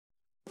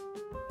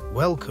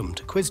Welcome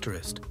to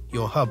Quizterest,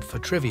 your hub for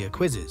trivia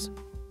quizzes.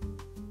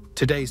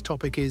 Today's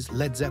topic is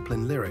Led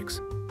Zeppelin lyrics.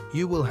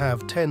 You will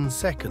have 10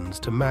 seconds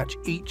to match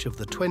each of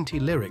the 20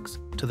 lyrics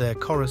to their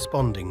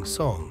corresponding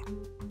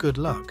song. Good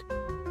luck.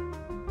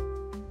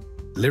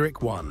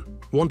 Lyric 1.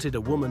 Wanted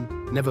a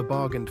woman, never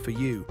bargained for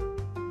you.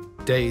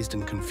 Dazed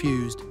and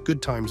confused,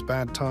 good times,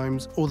 bad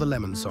times, or the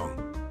Lemon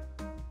Song.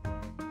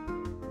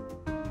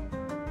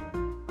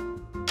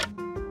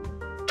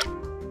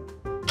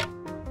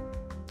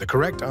 The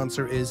correct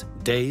answer is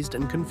Dazed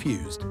and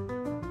Confused.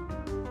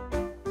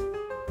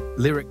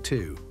 Lyric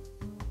 2.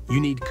 You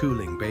need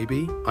cooling,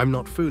 baby. I'm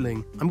not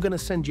fooling. I'm gonna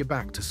send you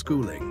back to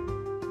schooling.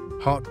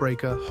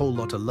 Heartbreaker, whole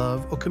lot of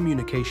love, or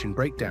communication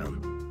breakdown.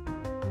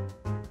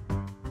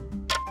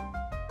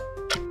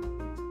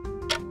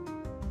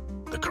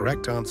 The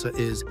correct answer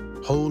is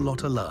whole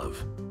lot of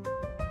love.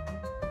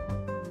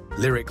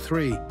 Lyric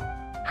 3.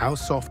 How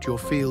soft your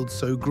fields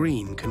so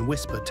green can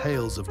whisper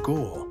tales of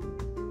gore.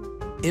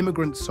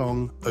 Immigrant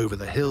Song, Over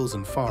the Hills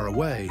and Far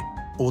Away,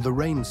 or the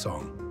Rain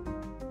Song.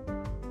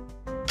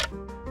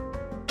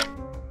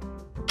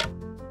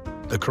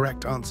 The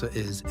correct answer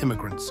is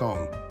Immigrant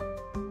Song.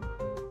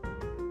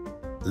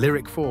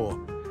 Lyric 4.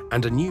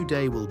 And a new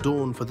day will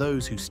dawn for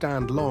those who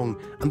stand long,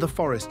 and the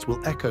forests will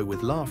echo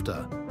with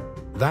laughter.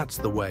 That's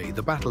the way,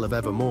 the Battle of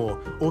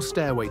Evermore, or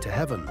Stairway to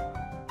Heaven.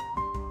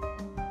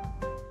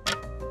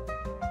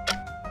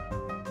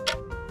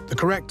 The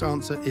correct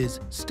answer is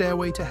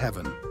Stairway to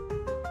Heaven.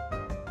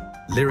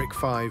 Lyric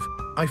 5.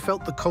 I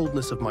felt the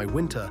coldness of my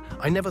winter,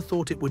 I never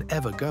thought it would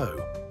ever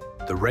go.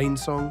 The Rain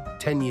Song,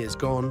 10 Years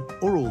Gone,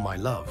 or All My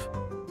Love.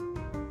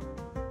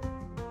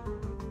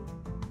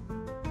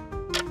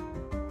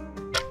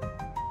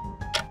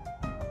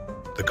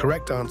 The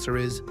correct answer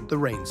is The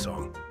Rain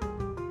Song.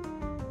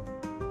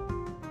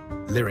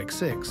 Lyric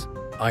 6.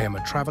 I am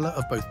a traveller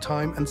of both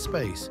time and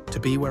space, to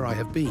be where I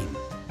have been.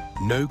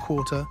 No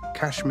Quarter,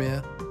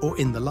 Kashmir, or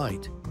In the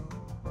Light.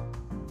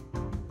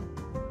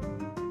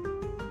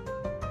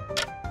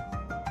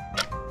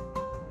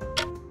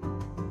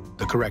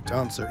 The correct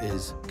answer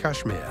is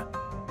Kashmir.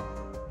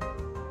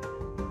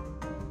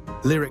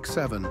 Lyric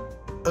 7.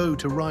 Oh,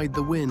 to ride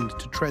the wind,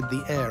 to tread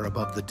the air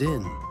above the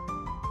din.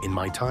 In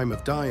my time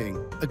of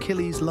dying,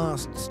 Achilles'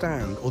 last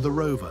stand, or the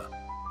Rover.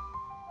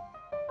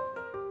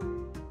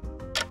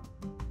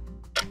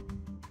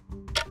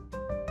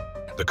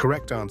 The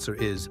correct answer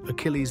is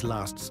Achilles'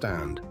 last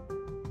stand.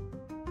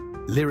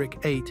 Lyric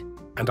 8.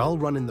 And I'll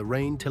run in the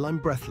rain till I'm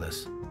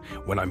breathless.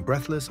 When I'm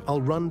breathless,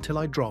 I'll run till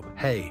I drop,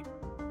 hey.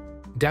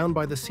 Down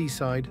by the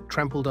seaside,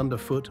 trampled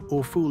underfoot,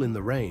 or Fool in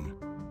the Rain.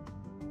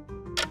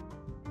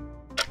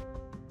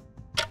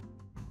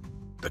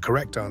 The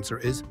correct answer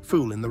is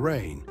Fool in the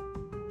Rain.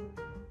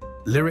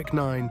 Lyric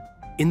 9.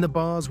 In the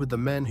bars with the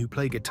men who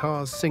play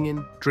guitars,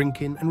 singing,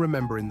 drinking, and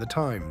remembering the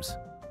times.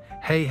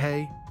 Hey,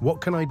 hey,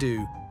 what can I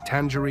do?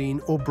 Tangerine,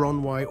 or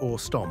Bronway, or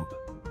Stomp.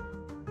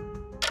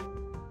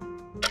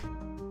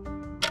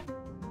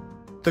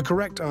 The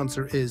correct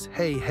answer is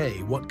Hey,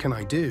 hey, what can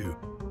I do?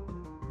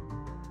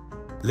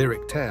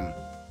 Lyric 10.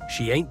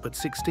 She ain't but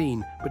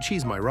 16, but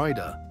she's my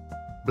rider.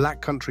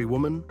 Black Country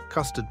Woman,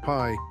 Custard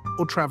Pie,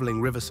 or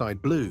Traveling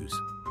Riverside Blues.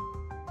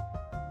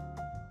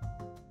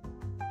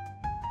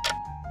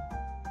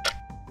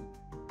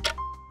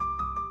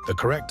 The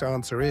correct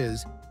answer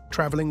is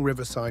Traveling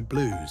Riverside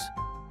Blues.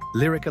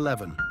 Lyric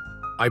 11.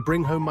 I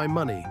bring home my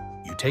money,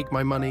 you take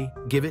my money,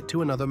 give it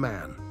to another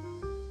man.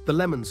 The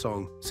Lemon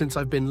Song, Since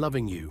I've Been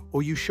Loving You,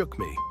 or You Shook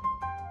Me.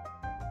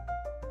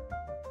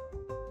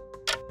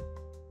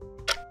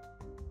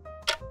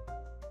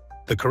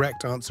 The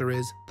correct answer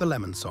is The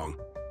Lemon Song.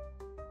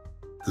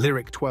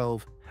 Lyric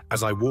 12.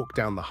 As I walk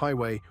down the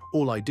highway,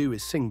 all I do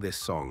is sing this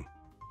song.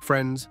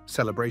 Friends,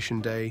 Celebration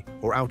Day,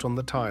 or Out on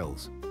the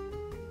Tiles.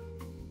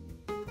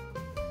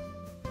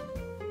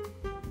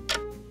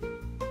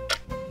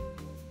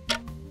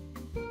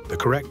 The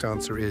correct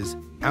answer is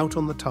Out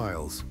on the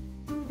Tiles.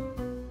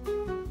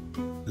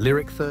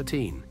 Lyric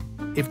 13.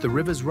 If the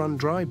rivers run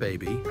dry,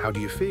 baby, how do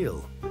you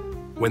feel?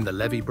 When the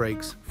levee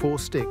breaks, 4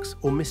 Sticks,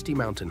 or Misty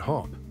Mountain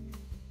Hop.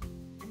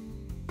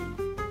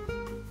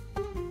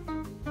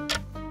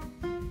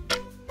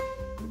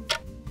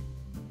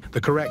 The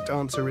correct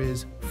answer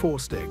is 4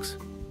 Sticks.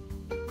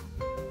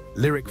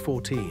 Lyric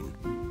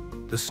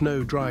 14. The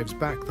snow drives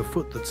back the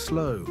foot that's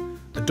slow.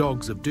 The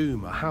dogs of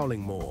doom are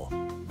howling more.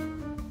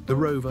 The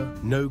Rover,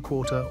 No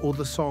Quarter, or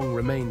the song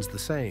remains the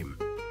same.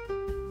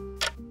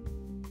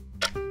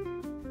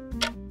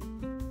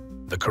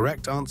 The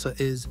correct answer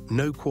is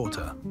No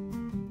Quarter.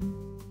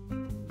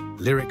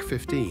 Lyric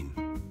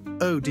 15.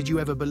 Oh, did you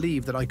ever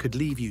believe that I could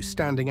leave you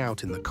standing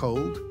out in the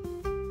cold?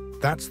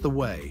 That's the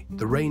way,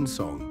 the Rain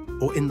Song,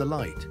 or In the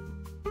Light.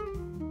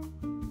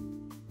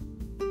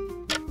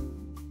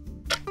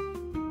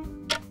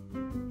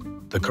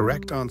 The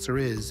correct answer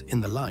is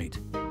In the Light.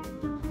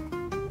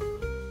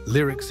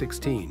 Lyric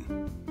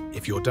 16.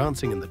 If you're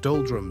dancing in the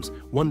doldrums,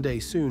 one day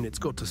soon it's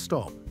got to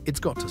stop. It's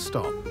got to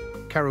stop.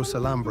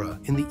 Carousel Alhambra,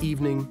 In the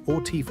Evening,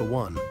 or Tea for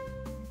One.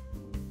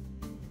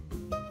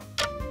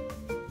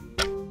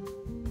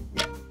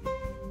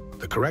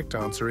 correct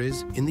answer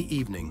is in the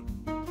evening.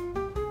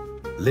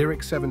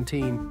 Lyric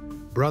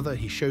 17, brother,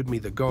 he showed me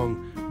the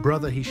gong,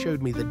 brother, he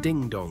showed me the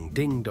ding-dong,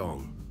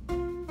 ding-dong.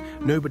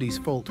 Nobody's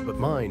fault but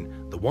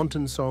mine, the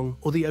wanton song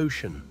or the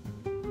ocean.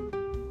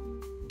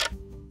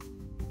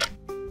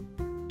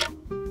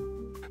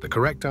 The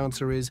correct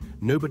answer is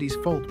nobody's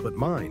fault but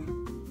mine.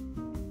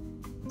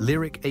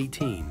 Lyric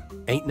 18,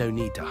 ain't no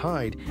need to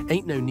hide,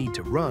 ain't no need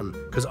to run,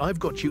 'cause I've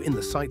got you in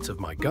the sights of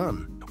my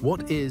gun.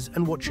 What is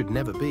and what should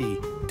never be,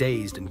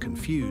 dazed and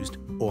confused,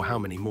 or how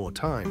many more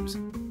times?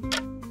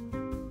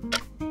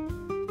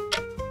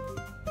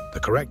 The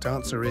correct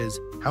answer is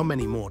how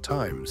many more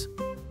times.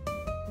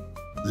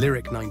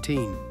 Lyric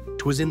 19,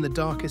 'twas in the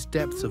darkest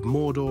depths of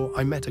Mordor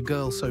I met a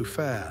girl so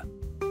fair.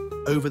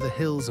 Over the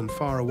hills and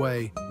far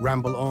away,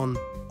 ramble on,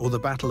 or the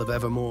battle of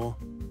Evermore.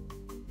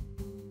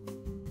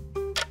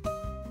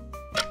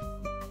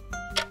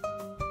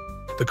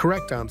 The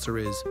correct answer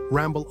is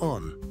ramble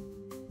on.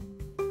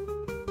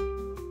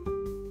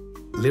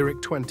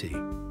 Lyric 20,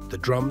 the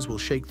drums will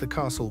shake the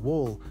castle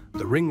wall,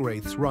 the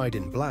ring-wraiths ride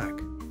in black.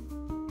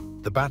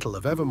 The battle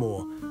of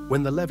Evermore,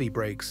 when the levee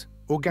breaks,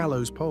 or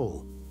gallows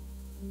pole.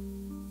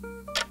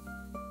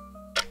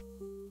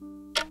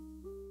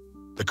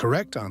 The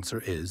correct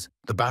answer is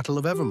the Battle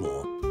of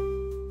Evermore.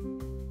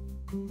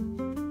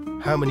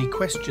 How many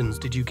questions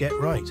did you get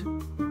right?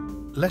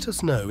 Let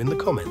us know in the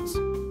comments.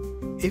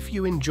 If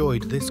you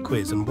enjoyed this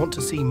quiz and want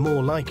to see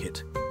more like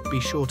it, be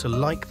sure to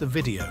like the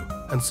video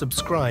and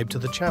subscribe to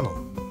the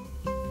channel.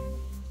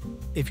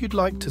 If you'd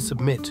like to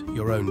submit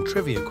your own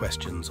trivia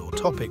questions or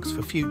topics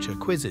for future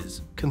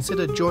quizzes,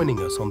 consider joining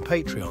us on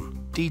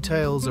Patreon.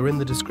 Details are in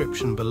the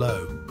description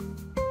below.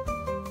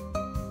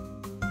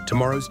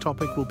 Tomorrow's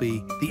topic will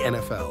be the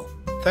NFL.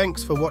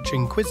 Thanks for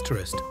watching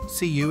Quizterest.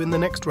 See you in the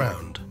next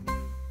round.